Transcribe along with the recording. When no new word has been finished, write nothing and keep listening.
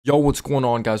Yo, what's going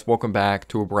on, guys? Welcome back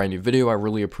to a brand new video. I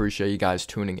really appreciate you guys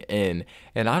tuning in.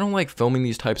 And I don't like filming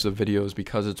these types of videos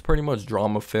because it's pretty much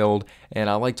drama filled, and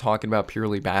I like talking about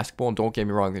purely basketball. And don't get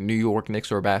me wrong, the New York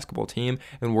Knicks are a basketball team,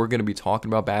 and we're going to be talking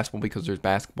about basketball because there's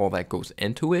basketball that goes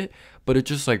into it, but it's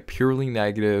just like purely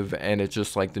negative, and it's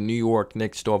just like the New York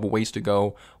Knicks still have a ways to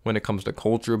go when it comes to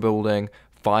culture building,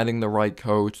 finding the right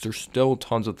coach. There's still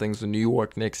tons of things the New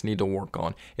York Knicks need to work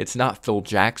on. It's not Phil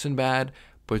Jackson bad,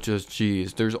 but just,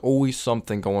 geez, there's always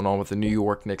something going on with the New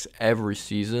York Knicks every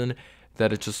season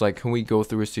that it's just like, can we go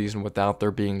through a season without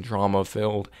there being drama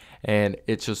filled? And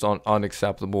it's just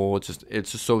unacceptable. It's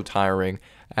just so tiring.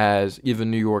 As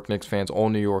even New York Knicks fans, all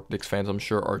New York Knicks fans, I'm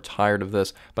sure, are tired of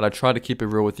this. But I try to keep it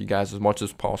real with you guys as much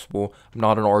as possible. I'm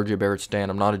not an RJ Barrett stan.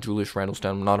 I'm not a Julius Randle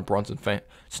stan. I'm not a Brunson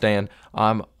stan.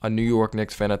 I'm a New York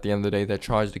Knicks fan at the end of the day that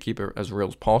tries to keep it as real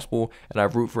as possible. And I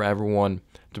root for everyone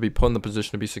to be put in the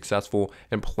position to be successful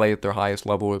and play at their highest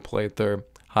level and play at their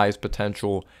highest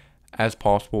potential as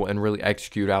possible and really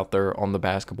execute out there on the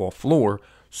basketball floor.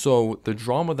 So the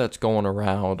drama that's going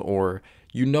around, or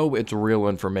it's real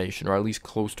information, or at least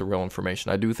close to real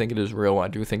information. I do think it is real. I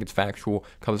do think it's factual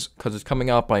because it's coming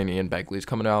out by Ian Begley. It's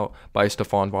coming out by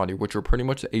Stefan Bondy, which are pretty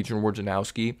much the Adrian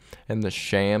Wojnarowski and the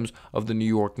Shams of the New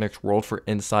York Knicks world for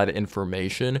inside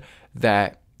information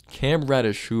that Cam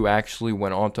Reddish, who actually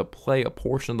went on to play a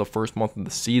portion of the first month of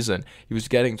the season, he was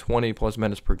getting 20 plus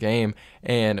minutes per game,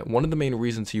 and one of the main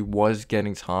reasons he was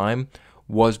getting time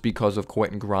was because of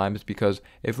Quentin Grimes. Because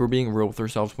if we're being real with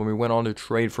ourselves, when we went on to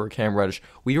trade for Cam Reddish,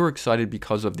 we were excited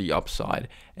because of the upside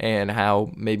and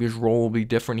how maybe his role will be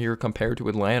different here compared to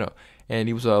Atlanta. And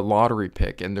he was a lottery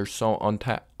pick, and there's so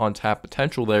untapped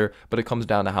potential there, but it comes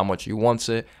down to how much he wants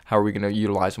it, how are we going to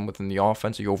utilize him within the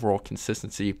offense, the overall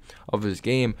consistency of his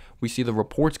game. We see the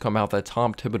reports come out that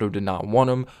Tom Thibodeau did not want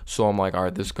him, so I'm like, all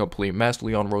right, this is a complete mess.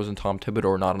 Leon Rose and Tom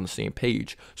Thibodeau are not on the same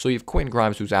page. So you have Quentin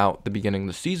Grimes, who's out at the beginning of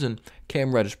the season.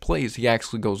 Cam Reddish plays. He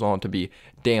actually goes on to be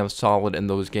damn solid in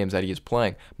those games that he is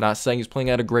playing. I'm not saying he's playing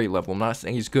at a great level. I'm not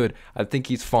saying he's good. I think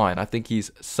he's fine. I think he's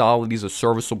solid. He's a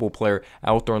serviceable player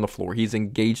out there on the floor. He's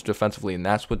engaged defensively, and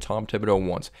that's what Tom Thibodeau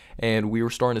wants. And we were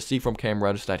starting to see from Cam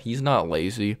Reddish that he's not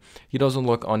lazy. He doesn't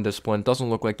look undisciplined. Doesn't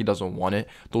look like he doesn't want it.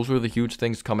 Those were the huge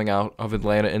things coming out of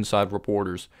Atlanta inside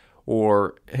reporters,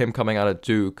 or him coming out of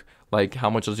Duke. Like, how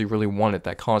much does he really want it,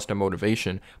 that constant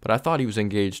motivation? But I thought he was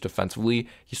engaged defensively.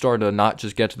 He started to not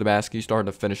just get to the basket, he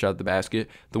started to finish out the basket.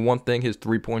 The one thing, his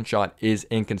three-point shot is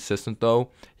inconsistent, though.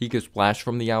 He could splash it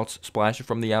from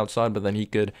the outside, but then he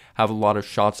could have a lot of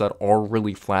shots that are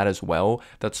really flat as well.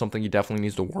 That's something he definitely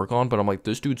needs to work on. But I'm like,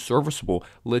 this dude's serviceable.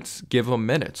 Let's give him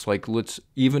minutes. Like,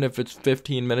 even if it's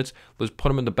 15 minutes, let's put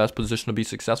him in the best position to be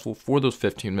successful for those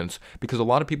 15 minutes. Because a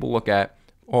lot of people look at,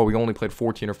 oh, we only played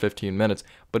 14 or 15 minutes.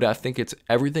 But I think it's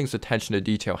everything's attention to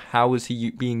detail. How is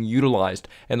he being utilized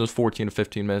in those 14 to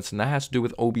 15 minutes? And that has to do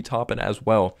with Obi Toppin as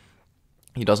well.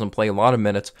 He doesn't play a lot of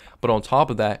minutes, but on top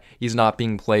of that, he's not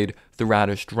being played throughout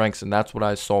his strengths, and that's what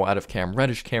I saw out of Cam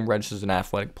Reddish. Cam Reddish is an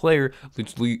athletic player.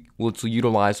 Let's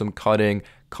utilize him cutting,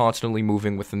 constantly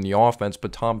moving within the offense,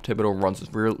 but Tom Thibodeau runs this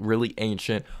really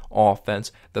ancient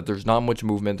offense that there's not much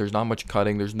movement, there's not much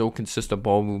cutting, there's no consistent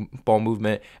ball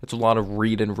movement. It's a lot of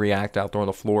read and react out there on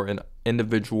the floor in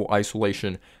individual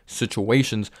isolation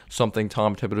situations, something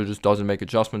Tom Thibodeau just doesn't make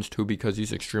adjustments to because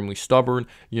he's extremely stubborn.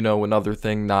 Another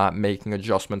thing, not making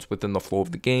adjustments within the flow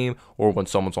of the game, or when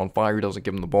someone's on fire, he doesn't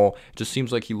give him the ball. It just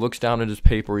seems like he looks down at his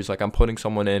paper, he's like, I'm putting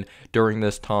someone in during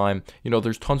this time.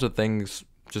 There's tons of things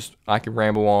just I can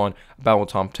ramble on about with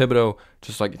Tom Thibodeau,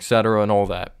 just like etc. and all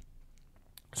that.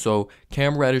 So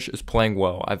Cam Reddish is playing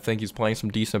well. I think he's playing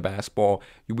some decent basketball.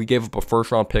 We gave up a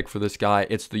first-round pick for this guy.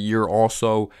 It's the year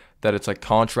also that it's like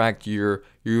contract year.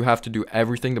 You have to do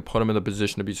everything to put him in the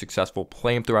position to be successful.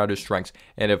 Play him throughout his strengths.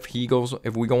 And if we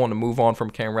go on to move on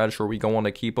from Cam Reddish, or we go on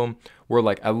to keep him, we're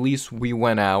like, at least we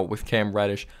went out with Cam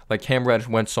Reddish. Like, Cam Reddish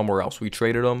went somewhere else. We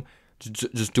traded him,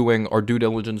 just doing our due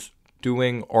diligence,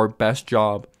 doing our best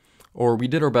job. Or we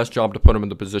did our best job to put him in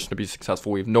the position to be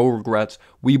successful. We have no regrets.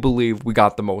 We believe we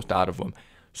got the most out of him.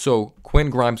 So Quinn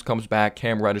Grimes comes back.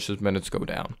 Cam Reddish's minutes go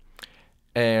down.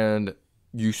 And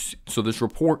so this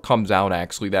report comes out,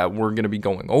 actually, that we're going to be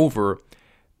going over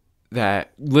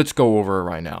that. Let's go over it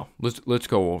right now. Let's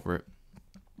go over it.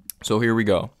 So here we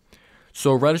go.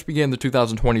 So Reddish began the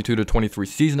 2022-23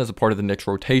 season as a part of the Knicks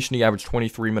rotation. He averaged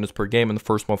 23 minutes per game in the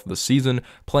first month of the season,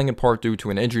 playing in part due to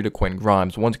an injury to Quentin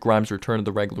Grimes. Once Grimes returned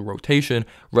to the regular rotation,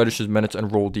 Reddish's minutes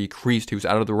and role decreased. He was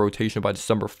out of the rotation by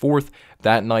December 4th.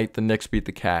 That night, the Knicks beat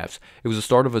the Cavs. It was the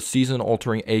start of a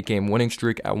season-altering 8-game winning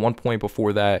streak. At one point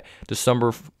before that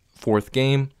December 4th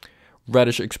game,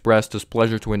 Reddish expressed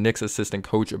displeasure to a Knicks assistant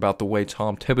coach about the way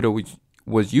Tom Thibodeau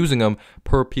was using him,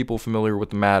 per people familiar with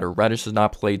the matter. Reddish has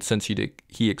not played since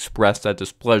he expressed that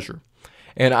displeasure.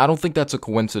 And I don't think that's a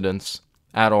coincidence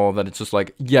at all, that it's just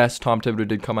like, yes, Tom Thibodeau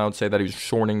did come out and say that he was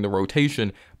shortening the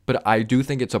rotation, but I do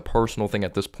think it's a personal thing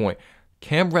at this point.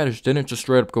 Cam Reddish didn't just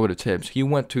straight up go to Thibs. He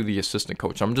went to the assistant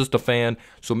coach. I'm just a fan,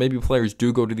 so maybe players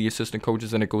do go to the assistant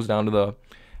coaches and it goes down to the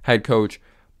head coach.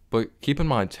 But keep in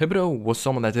mind, Thibodeau was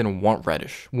someone that didn't want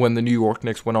Reddish when the New York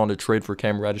Knicks went on to trade for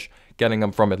Cam Reddish, getting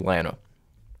him from Atlanta.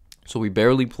 So we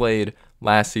barely played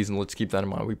last season. Let's keep that in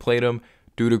mind. We played him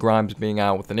due to Grimes being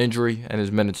out with an injury and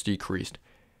his minutes decreased.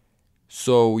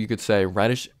 So you could say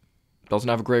Reddish doesn't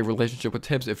have a great relationship with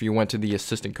Thibs if you went to the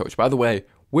assistant coach. By the way,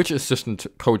 which assistant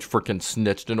coach freaking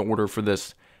snitched in order for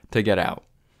this to get out?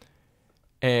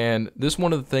 And this is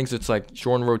one of the things, it's like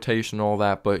short rotation and all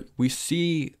that, but we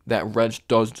see that Reddish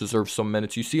does deserve some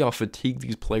minutes. You see how fatigued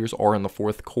these players are in the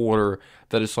fourth quarter,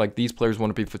 that it's like these players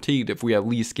want to be fatigued if we at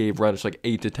least gave Reddish like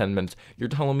 8 to 10 minutes. You're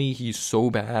telling me he's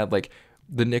so bad, like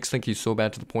the Knicks think he's so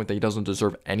bad to the point that he doesn't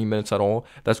deserve any minutes at all?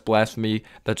 That's blasphemy.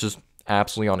 That's just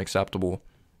absolutely unacceptable.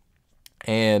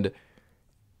 And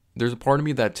there's a part of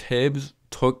me that Thibs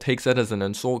takes that as an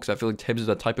insult, because I feel like Thibs is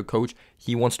that type of coach.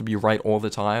 He wants to be right all the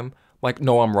time. Like,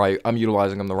 no, I'm right. I'm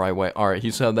utilizing him the right way. All right,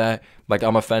 he said that. Like,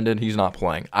 I'm offended. He's not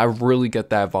playing. I really get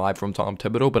that vibe from Tom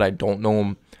Thibodeau, but I don't know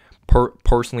him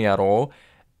personally at all.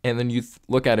 And then you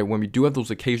look at it, when we do have those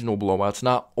occasional blowouts,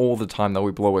 not all the time that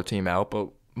we blow a team out, but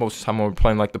most of the time when we're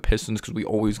playing like the Pistons, because we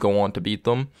always go on to beat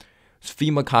them.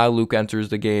 Svi Mykhailiuk enters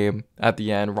the game at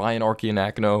the end. Ryan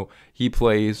Arcidiacono, he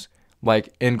plays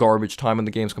like in garbage time and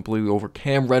the game's completely over.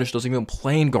 Cam Reddish doesn't even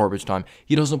play in garbage time.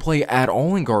 He doesn't play at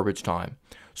all in garbage time.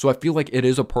 So I feel like it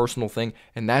is a personal thing,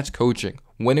 and that's coaching.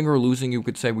 Winning or losing, you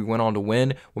could say we went on to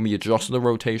win when we adjusted the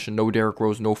rotation. No Derrick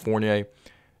Rose, no Fournier,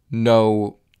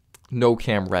 no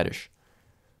Cam Reddish.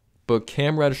 But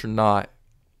Cam Reddish or not,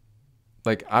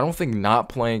 like, I don't think not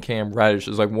playing Cam Reddish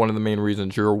is like one of the main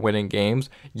reasons you're winning games.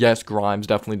 Yes, Grimes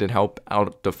definitely did help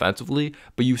out defensively,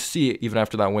 but you see it even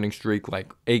after that winning streak,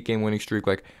 like 8-game winning streak,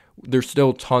 like there's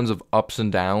still tons of ups and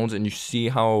downs, and you see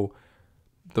how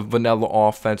the vanilla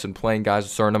offense and playing guys a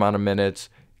certain amount of minutes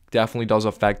definitely does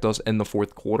affect us in the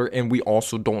fourth quarter. And we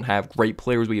also don't have great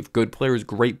players. We have good players.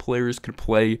 Great players could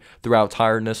play throughout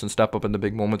tiredness and step up in the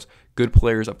big moments. Good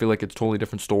players, I feel like it's a totally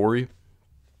different story.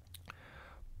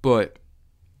 But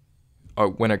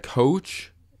when a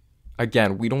coach,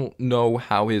 again, we don't know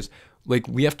how his, like,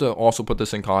 we have to also put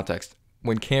this in context.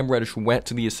 When Cam Reddish went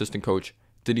to the assistant coach,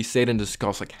 did he say it and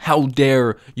discuss, like, how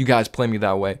dare you guys play me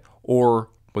that way? Or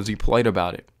was he polite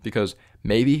about it? Because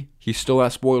maybe he's still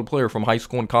that spoiled player from high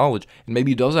school and college, and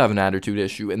maybe he does have an attitude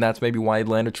issue, and that's maybe why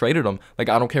Atlanta traded him. Like,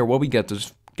 I don't care what we get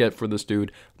for this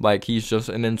dude. Like, he's just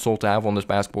an insult to have on this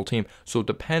basketball team. So it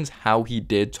depends how he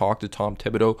did talk to Tom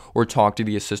Thibodeau or talk to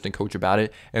the assistant coach about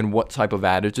it and what type of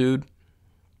attitude.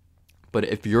 But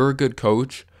if you're a good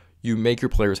coach, you make your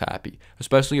players happy,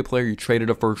 especially a player you traded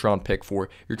a first-round pick for.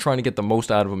 You're trying to get the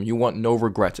most out of him. You want no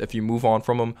regrets if you move on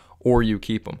from him or you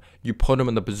keep him. You put him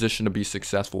in the position to be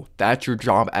successful. That's your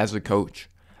job as a coach.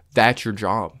 That's your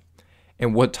job.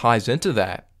 And what ties into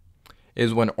that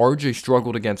is when RJ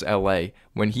struggled against LA,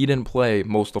 when he didn't play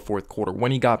most of the fourth quarter,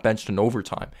 when he got benched in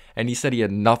overtime, and he said he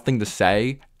had nothing to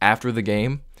say after the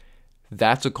game,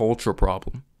 that's a culture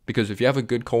problem. Because if you have a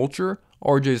good culture,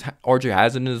 RJ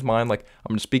has it in his mind, like, I'm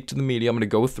going to speak to the media, I'm going to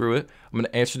go through it, I'm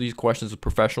going to answer these questions as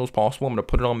professional as possible, I'm going to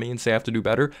put it on me and say I have to do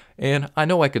better, and I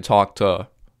know I could talk to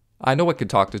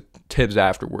Thibs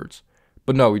afterwards.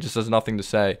 But no, he just has nothing to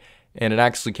say. And it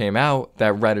actually came out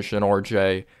that Reddish and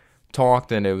RJ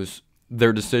talked, and it was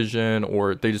their decision,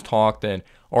 or they just talked, and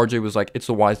RJ was like, it's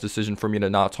a wise decision for me to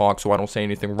not talk so I don't say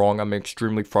anything wrong. I'm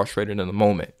extremely frustrated in the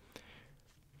moment.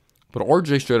 But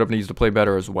RJ straight up needs to play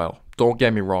better as well. Don't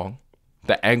get me wrong.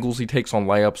 The angles he takes on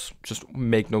layups just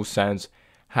make no sense.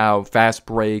 How fast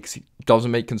breaks, he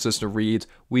doesn't make consistent reads.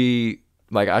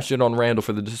 I shit on Randall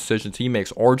for the decisions he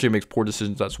makes. RJ makes poor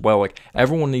decisions as well. Like,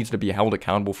 everyone needs to be held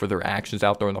accountable for their actions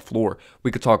out there on the floor.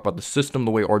 We could talk about the system,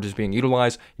 the way RJ is being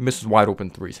utilized. He misses wide open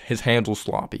threes. His hands are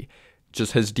sloppy.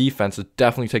 Just his defense has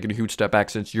definitely taken a huge step back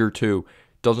since year 2.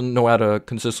 Doesn't know how to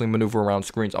consistently maneuver around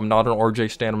screens. I'm not an RJ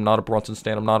stan. I'm not a Brunson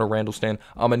stan. I'm not a Randall stan.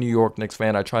 I'm a New York Knicks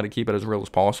fan. I try to keep it as real as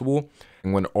possible.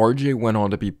 And when RJ went on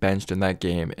to be benched in that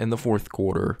game in the fourth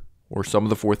quarter, or some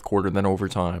of the fourth quarter, then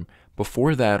overtime,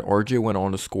 before that, RJ went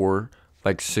on to score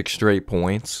like 6 straight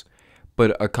points.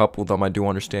 But a couple of them I do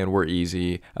understand were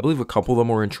easy. I believe a couple of them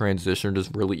were in transition,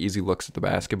 just really easy looks at the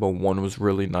basketball. One was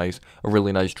really nice, a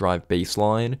really nice drive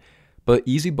baseline. But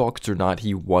easy buckets or not,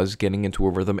 he was getting into a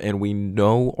rhythm, and we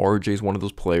know RJ is one of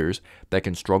those players that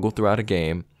can struggle throughout a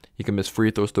game. He can miss free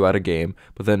throws throughout a game,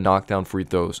 but then knock down free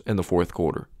throws in the fourth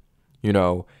quarter. You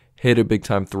know, hit a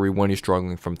big-time three when he's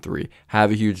struggling from three,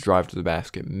 have a huge drive to the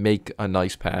basket, make a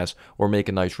nice pass, or make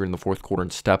a nice read in the fourth quarter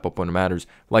and step up when it matters,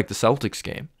 like the Celtics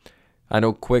game. I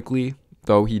know quickly,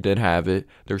 though he did have it,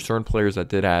 there's certain players that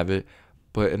did have it,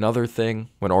 but another thing,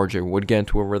 when RJ would get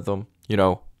into a rhythm,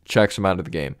 checks him out of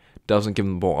the game. Doesn't give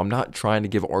him the ball. I'm not trying to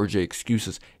give RJ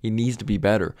excuses. He needs to be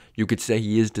better. You could say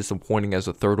he is disappointing as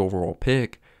a third overall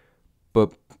pick,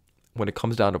 but when it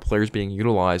comes down to players being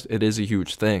utilized, it is a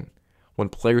huge thing. When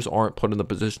players aren't put in the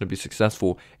position to be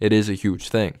successful, it is a huge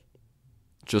thing.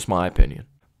 Just my opinion.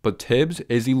 But Thibs,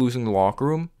 is he losing the locker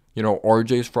room?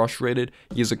 RJ is frustrated.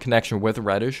 He has a connection with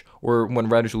Reddish. Or when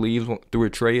Reddish leaves through a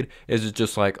trade, is it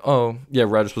just like, oh, yeah,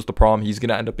 Reddish was the problem. He's going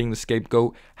to end up being the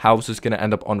scapegoat. How is this going to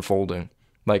end up unfolding?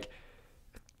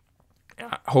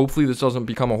 Hopefully this doesn't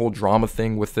become a whole drama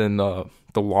thing within the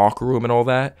locker room and all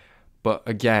that. But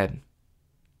again,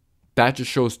 that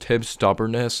just shows Thibs'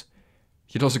 stubbornness.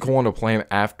 He doesn't go on to play him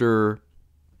after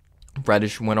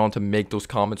Reddish went on to make those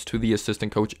comments to the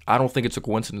assistant coach. I don't think it's a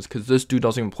coincidence because this dude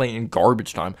doesn't even play in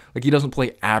garbage time. He doesn't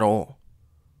play at all.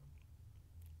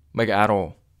 At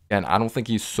all. And I don't think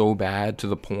he's so bad to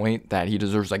the point that he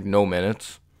deserves, no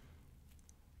minutes.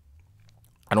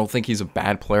 I don't think he's a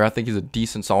bad player. I think he's a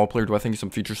decent, solid player. Do I think he's some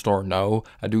future star? No.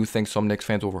 I do think some Knicks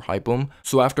fans overhype him.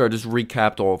 So after I just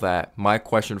recapped all that, my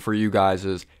question for you guys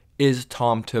is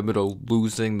Tom Thibodeau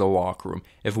losing the locker room?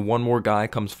 If one more guy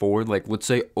comes forward, let's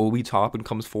say Obi Toppin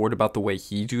comes forward about the way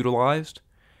he's utilized,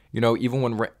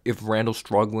 even if Randall's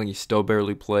struggling, he still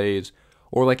barely plays,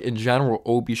 or in general,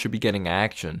 Obi should be getting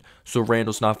action, so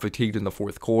Randall's not fatigued in the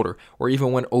fourth quarter, or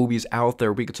even when Obi's out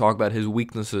there, we could talk about his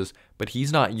weaknesses, but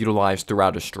he's not utilized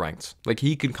throughout his strengths.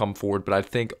 He can come forward, but I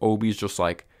think Obi's just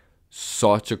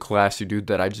such a classy dude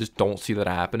that I just don't see that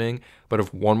happening. But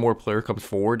if one more player comes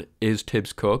forward, is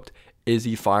Thibs cooked? Is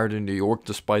he fired in New York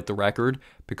despite the record?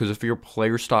 Because if your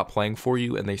players stop playing for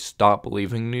you and they stop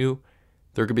believing in you,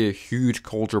 there could be a huge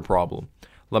culture problem.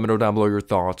 Let me know down below your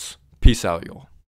thoughts. Peace out, y'all.